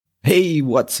Hey,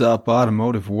 what's up,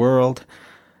 automotive world?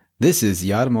 This is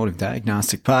the Automotive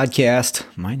Diagnostic Podcast.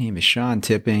 My name is Sean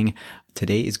Tipping.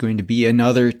 Today is going to be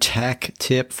another tech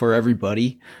tip for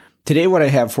everybody. Today, what I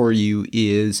have for you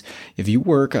is if you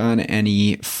work on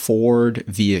any Ford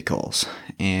vehicles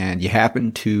and you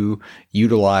happen to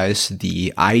utilize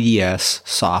the IDS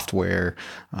software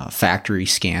factory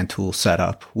scan tool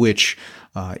setup, which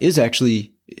is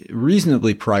actually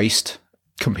reasonably priced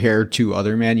compared to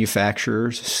other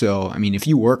manufacturers. So, I mean, if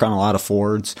you work on a lot of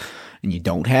Fords and you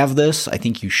don't have this, I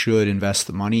think you should invest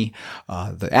the money.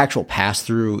 The actual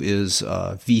pass-through is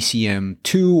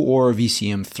VCM2 or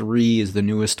VCM3 is the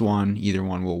newest one. Either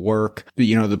one will work. But,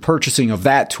 the purchasing of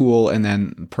that tool and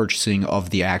then purchasing of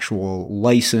the actual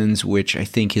license, which I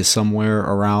think is somewhere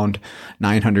around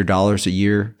 $900 a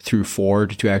year through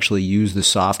Ford to actually use the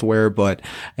software. But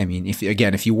I mean, if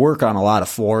you work on a lot of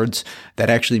Fords,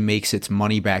 that actually makes its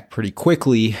money back pretty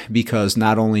quickly, because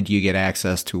not only do you get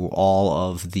access to all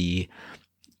of the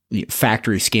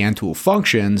factory scan tool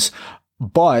functions,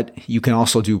 but you can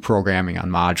also do programming on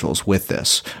modules with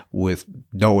this with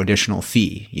no additional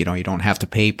fee. You don't have to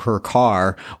pay per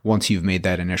car once you've made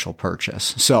that initial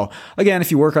purchase. So again,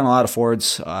 if you work on a lot of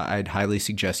Fords, I'd highly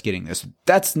suggest getting this.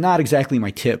 That's not exactly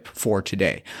my tip for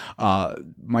today.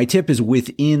 My tip is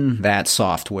within that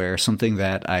software, something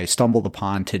that I stumbled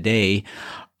upon today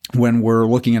when we're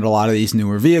looking at a lot of these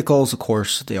newer vehicles. Of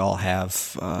course, they all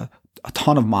have a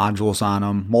ton of modules on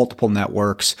them, multiple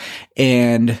networks,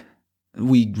 and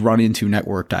we run into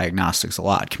network diagnostics a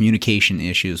lot, communication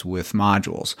issues with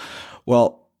modules.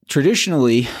 Well,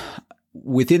 traditionally,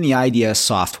 within the IDS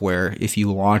software, if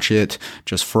you launch it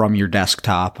just from your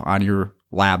desktop on your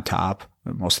laptop,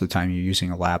 most of the time you're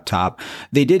using a laptop,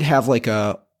 they did have like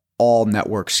a all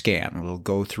network scan. It'll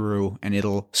go through and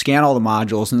it'll scan all the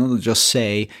modules, and it'll just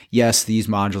say, yes, these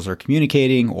modules are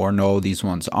communicating, or no, these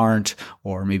ones aren't,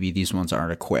 or maybe these ones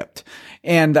aren't equipped.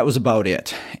 And that was about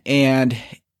it. And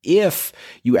if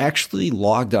you actually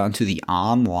logged onto the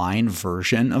online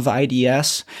version of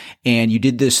IDS and you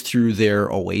did this through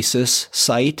their Oasis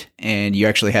site, and you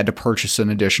actually had to purchase an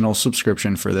additional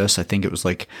subscription for this, I think it was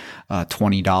like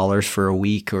 $20 for a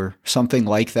week or something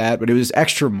like that, but it was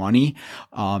extra money.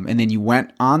 And then you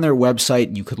went on their website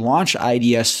and you could launch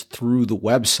IDS through the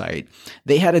website.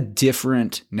 They had a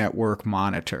different network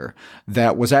monitor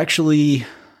that was actually,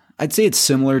 I'd say it's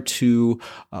similar to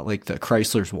like the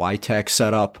Chrysler's Y-Tech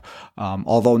setup,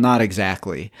 although not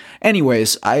exactly.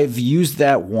 Anyways, I've used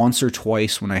that once or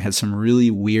twice when I had some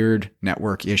really weird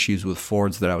network issues with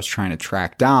Fords that I was trying to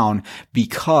track down,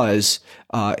 because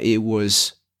it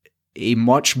was a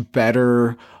much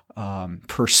better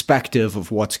perspective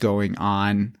of what's going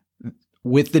on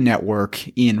with the network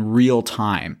in real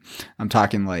time. I'm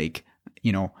talking like,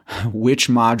 which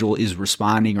module is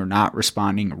responding or not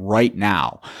responding right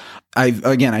now.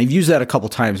 I've used that a couple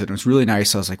times and it was really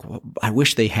nice. I was like, well, I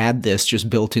wish they had this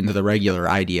just built into the regular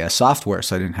IDS software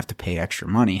so I didn't have to pay extra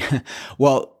money.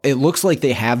 Well, it looks like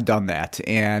they have done that,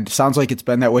 and sounds like it's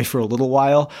been that way for a little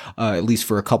while, at least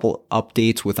for a couple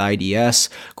updates with IDS.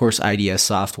 Of course, IDS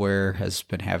software has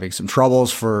been having some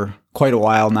troubles for quite a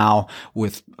while now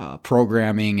with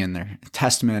programming and their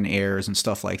testament errors and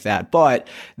stuff like that. But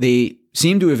they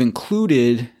seem to have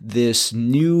included this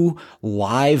new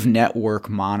live network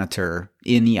monitor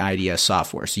in the IDS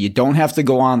software. So you don't have to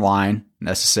go online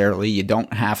necessarily. You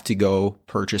don't have to go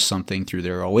purchase something through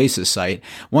their Oasis site.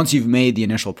 Once you've made the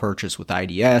initial purchase with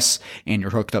IDS and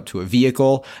you're hooked up to a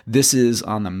vehicle, this is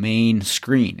on the main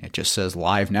screen. It just says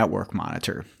live network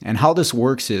monitor. And how this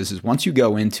works is once you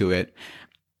go into it,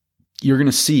 you're going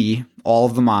to see all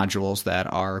of the modules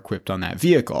that are equipped on that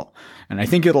vehicle. And I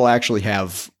think it'll actually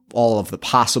have all of the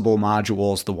possible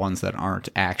modules. The ones that aren't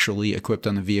actually equipped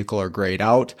on the vehicle are grayed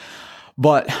out.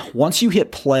 But once you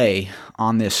hit play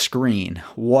on this screen,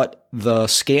 what the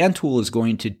scan tool is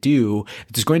going to do,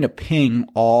 it's going to ping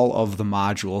all of the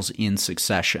modules in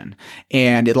succession.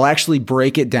 And it'll actually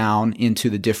break it down into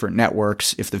the different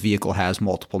networks if the vehicle has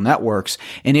multiple networks.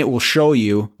 And it will show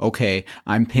you, okay,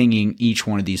 I'm pinging each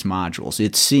one of these modules.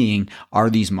 It's seeing, are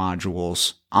these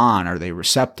modules on? Are they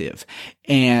receptive?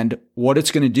 And what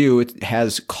it's going to do, it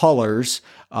has colors.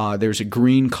 There's a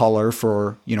green color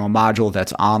for, a module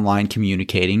that's online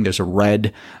communicating. There's a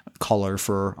red color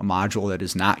for a module that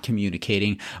is not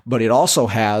communicating, but it also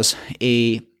has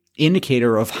a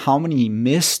indicator of how many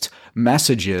missed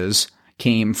messages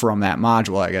came from that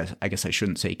module. I guess I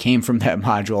shouldn't say came from that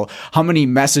module. How many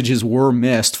messages were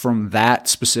missed from that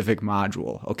specific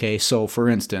module? Okay. So for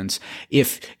instance,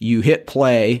 if you hit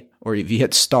play or if you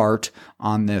hit start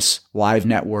on this live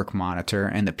network monitor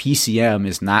and the PCM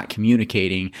is not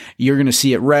communicating, you're going to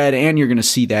see it red and you're going to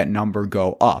see that number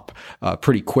go up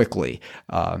pretty quickly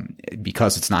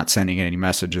because it's not sending any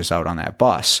messages out on that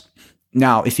bus.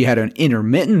 Now, if you had an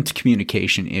intermittent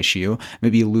communication issue,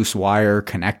 maybe a loose wire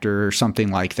connector or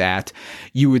something like that,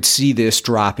 you would see this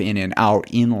drop in and out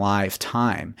in live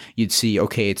time. You'd see,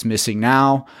 okay, it's missing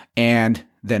now, and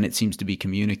then it seems to be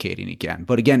communicating again.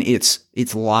 But again, it's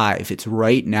live. It's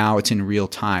right now. It's in real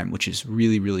time, which is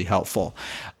really, really helpful.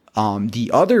 The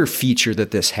other feature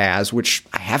that this has, which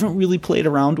I haven't really played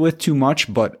around with too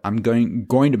much, but I'm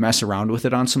going to mess around with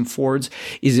it on some Fords,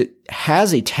 is it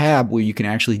has a tab where you can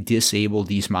actually disable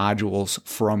these modules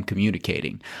from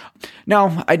communicating.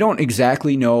 Now, I don't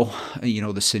exactly know,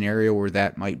 the scenario where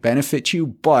that might benefit you,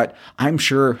 but I'm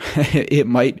sure it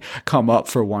might come up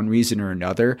for one reason or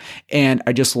another. And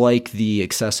I just like the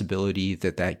accessibility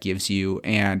that gives you.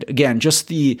 And again, just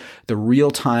the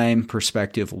real-time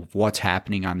perspective of what's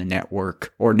happening on the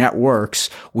network or networks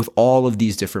with all of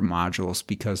these different modules,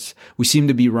 because we seem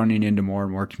to be running into more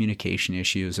and more communication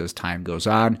issues as time goes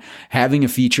on. Having a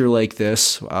feature like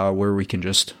this where we can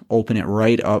just open it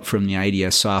right up from the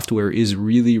IDS software is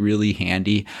really, really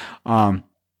handy. And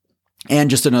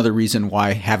just another reason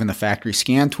why having the factory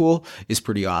scan tool is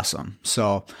pretty awesome.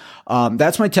 So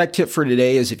that's my tech tip for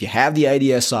today is if you have the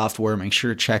IDS software, make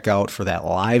sure to check out for that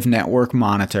live network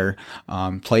monitor.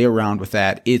 Play around with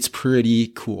that. It's pretty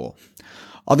cool.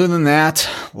 Other than that,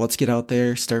 let's get out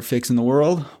there, start fixing the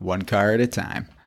world one car at a time.